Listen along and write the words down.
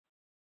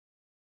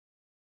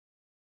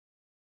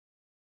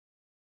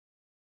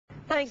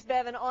Thanks,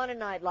 Bevan. On a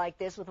night like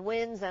this, with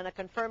winds and a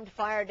confirmed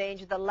fire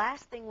danger, the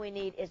last thing we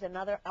need is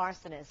another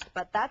arsonist.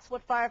 But that's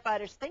what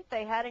firefighters think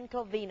they had in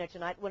Covina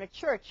tonight when a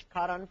church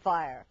caught on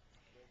fire.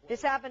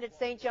 This happened at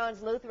St.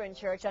 John's Lutheran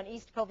Church on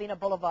East Covina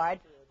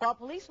Boulevard. While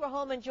police were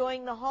home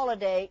enjoying the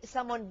holiday,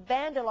 someone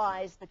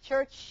vandalized the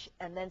church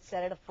and then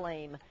set it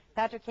aflame.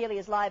 Patrick Healy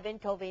is live in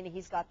Covina.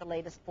 He's got the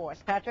latest for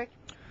us. Patrick?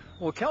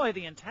 Well, Kelly,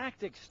 the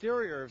intact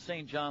exterior of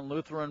St. John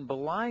Lutheran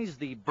belies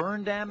the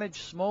burn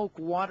damage, smoke,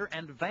 water,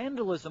 and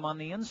vandalism on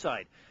the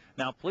inside.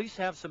 Now, police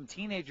have some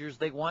teenagers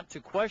they want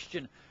to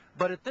question,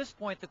 but at this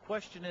point the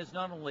question is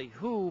not only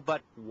who,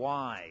 but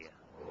why.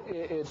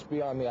 It's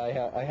beyond me.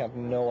 I have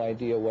no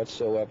idea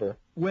whatsoever.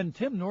 When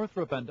Tim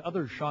Northrup and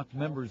other shocked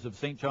members of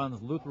St.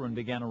 John's Lutheran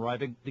began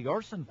arriving, the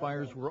arson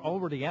fires were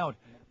already out,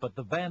 but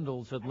the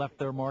vandals had left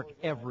their mark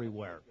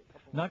everywhere.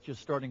 Not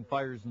just starting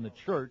fires in the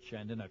church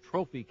and in a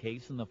trophy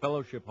case in the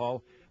fellowship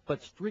hall,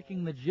 but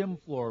streaking the gym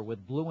floor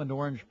with blue and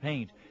orange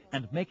paint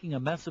and making a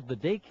mess of the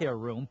daycare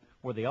room,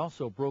 where they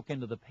also broke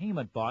into the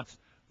payment box,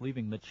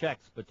 leaving the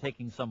checks but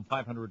taking some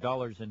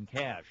 $500 in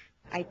cash.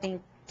 I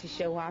think to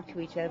show off to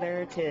each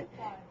other,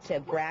 to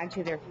brag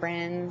to their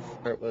friends.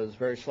 It was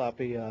very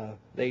sloppy.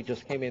 They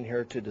just came in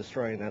here to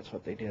destroy, and that's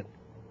what they did.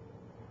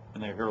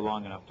 And they're here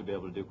long enough to be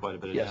able to do quite a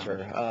bit of damage. Yes,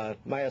 sir.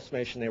 My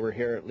estimation, they were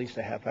here at least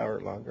a half hour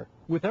longer.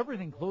 With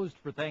everything closed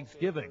for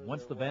Thanksgiving,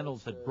 once the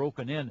vandals had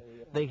broken in,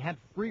 they had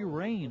free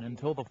rein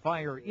until the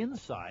fire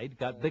inside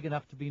got big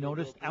enough to be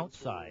noticed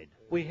outside.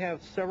 We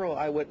have several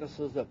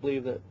eyewitnesses that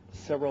believe that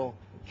several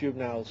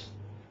juveniles,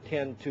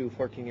 10 to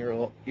 14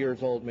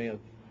 years old, may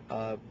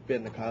have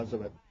been the cause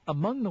of it.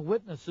 Among the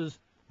witnesses,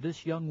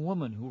 this young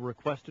woman who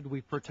requested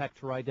we protect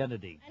her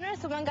identity. I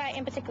noticed the one guy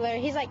in particular,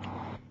 he's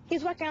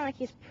walking around like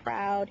he's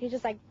proud. He's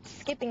just like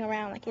skipping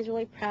around like he's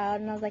really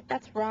proud. And I was like,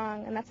 that's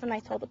wrong. And that's when I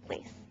told the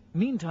police.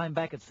 Meantime,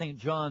 back at St.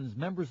 John's,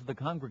 members of the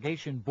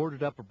congregation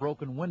boarded up a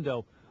broken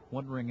window,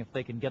 wondering if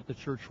they can get the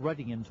church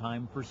ready in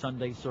time for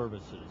Sunday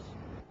services.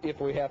 If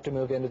we have to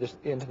move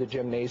into the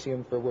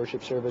gymnasium for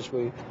worship service,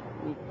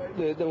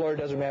 the Lord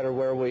doesn't matter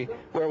where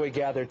we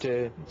gather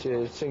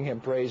to sing Him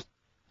praise.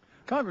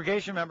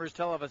 Congregation members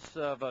tell us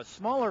of a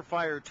smaller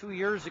fire 2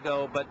 years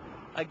ago, but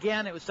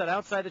again, it was set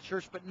outside the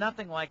church, but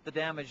nothing like the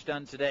damage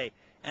done today.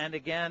 And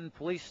again,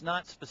 police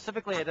not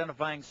specifically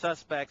identifying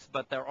suspects,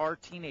 but there are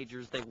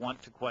teenagers they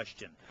want to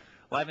question.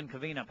 Live in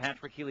Covina,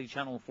 Patrick Healy,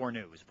 Channel 4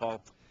 News.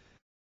 Paul?